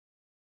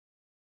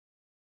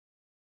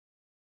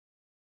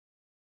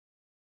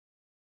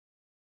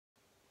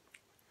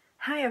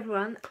Hi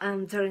everyone,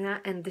 I'm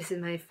Dorina and this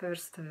is my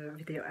first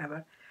video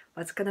ever.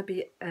 What's gonna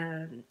be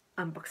an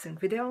unboxing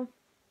video.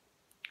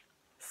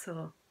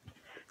 So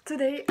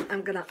today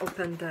I'm gonna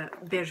open the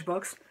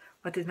Birchbox,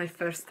 what is my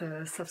first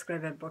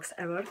subscriber box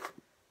ever.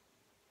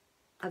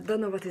 I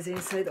don't know what is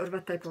inside or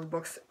what type of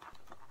box.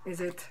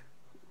 Is it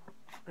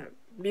a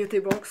beauty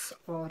box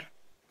or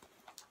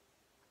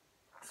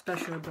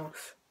special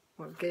box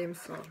or games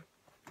or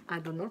I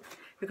don't know,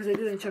 because I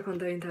didn't check on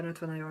the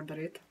internet when I ordered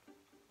it.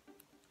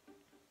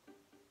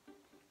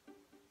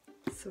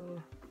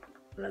 So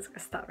let's get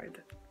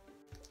started.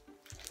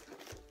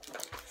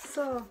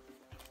 So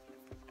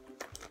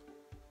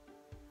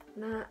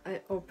now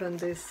I open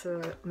this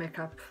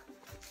makeup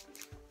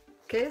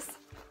case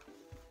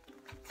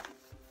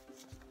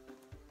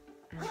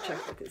and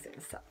check what is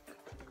inside.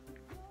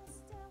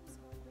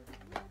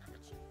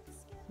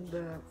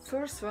 The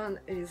first one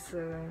is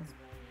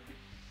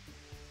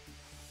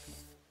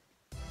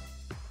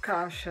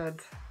Cowshed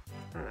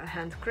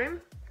hand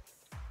cream.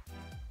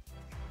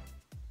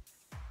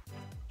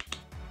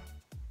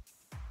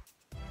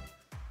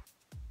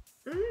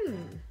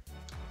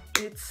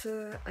 It's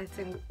I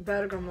think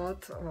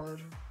bergamot or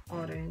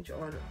orange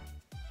or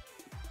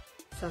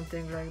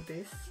something like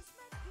this,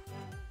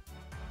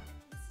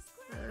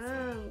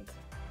 and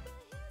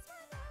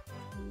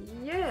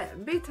yeah,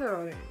 bitter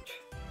orange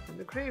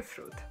and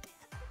grapefruit.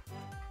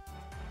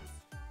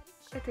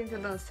 I think you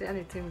don't see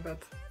anything,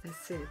 but I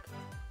see it.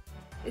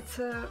 It's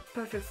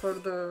perfect for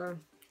the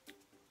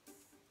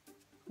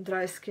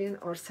dry skin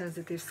or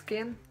sensitive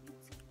skin.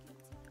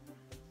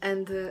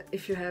 And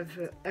if you have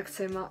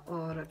eczema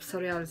or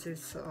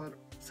psoriasis or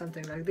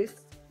something like this,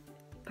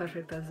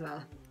 perfect as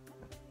well.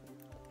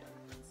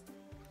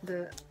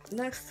 The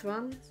next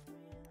one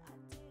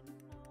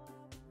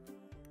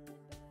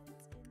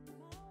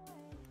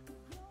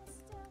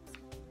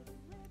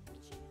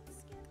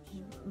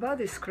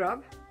body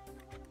scrub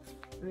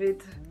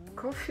with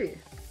coffee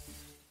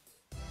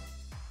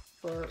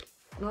for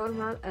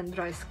normal and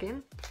dry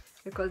skin,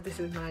 because this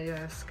is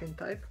my skin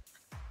type.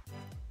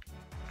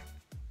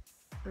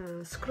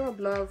 Scrub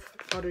Love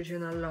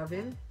Original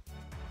Loving,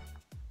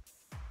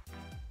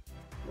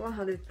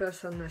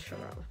 100%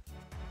 natural.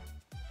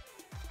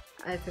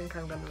 I think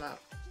I'm gonna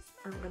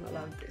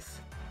love this.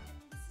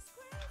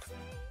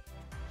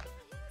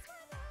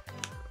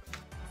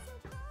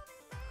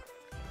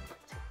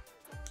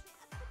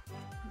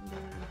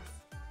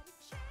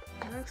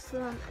 The next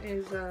one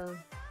is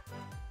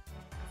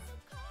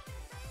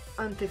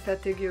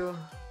anti-fatigue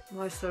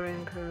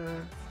moisturizing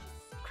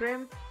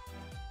cream.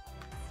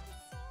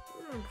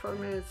 For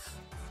me it's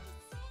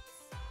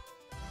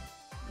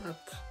not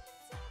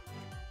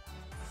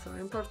so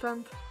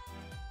important.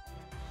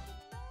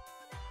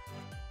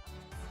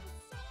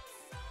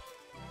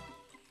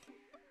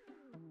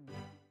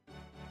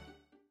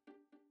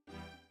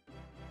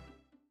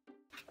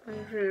 I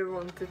really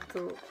wanted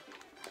to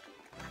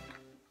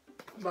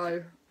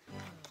buy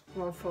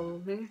one for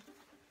me,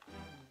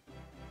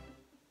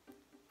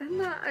 and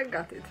now I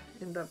got it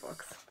in the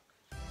box.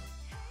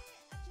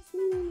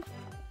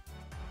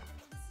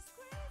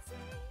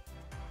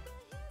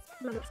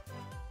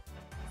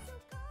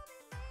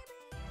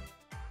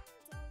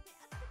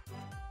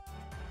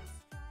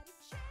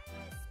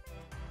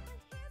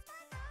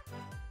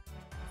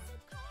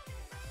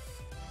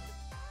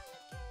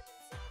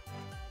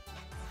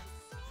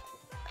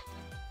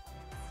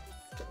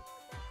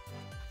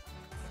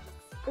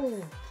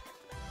 Oh,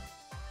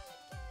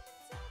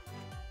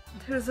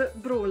 there's a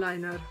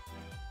browliner,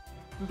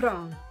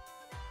 brown.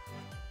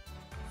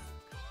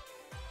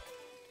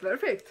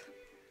 Perfect.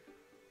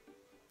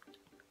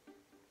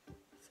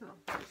 So,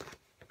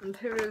 and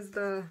here is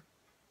the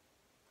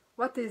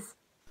what is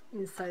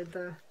inside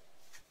the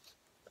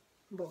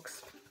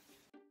box.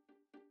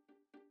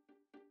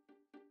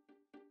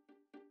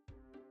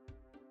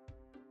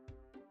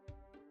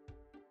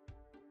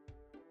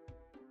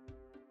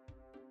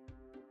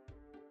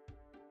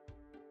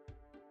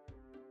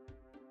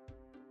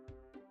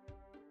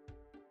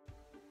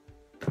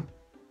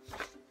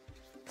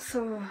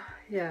 So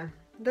yeah,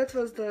 that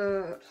was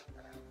the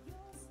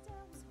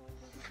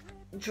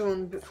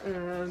June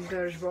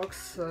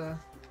Birchbox,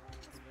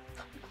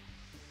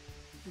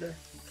 the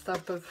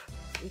start of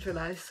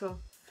July, so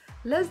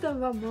less than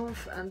 1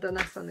 month and the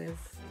next one is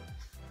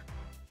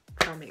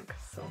coming,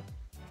 so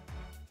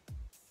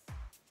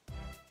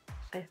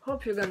I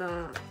hope you're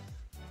gonna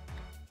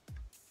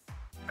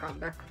come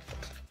back.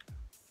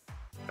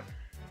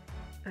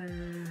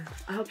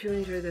 I hope you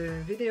enjoyed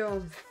the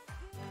video.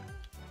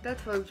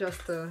 That was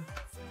just a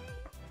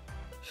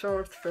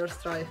short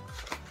first try,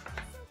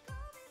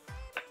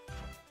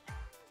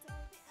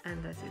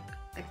 and that's it.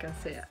 I can't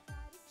say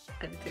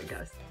anything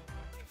else.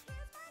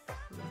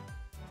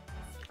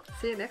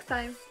 See you next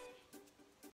time.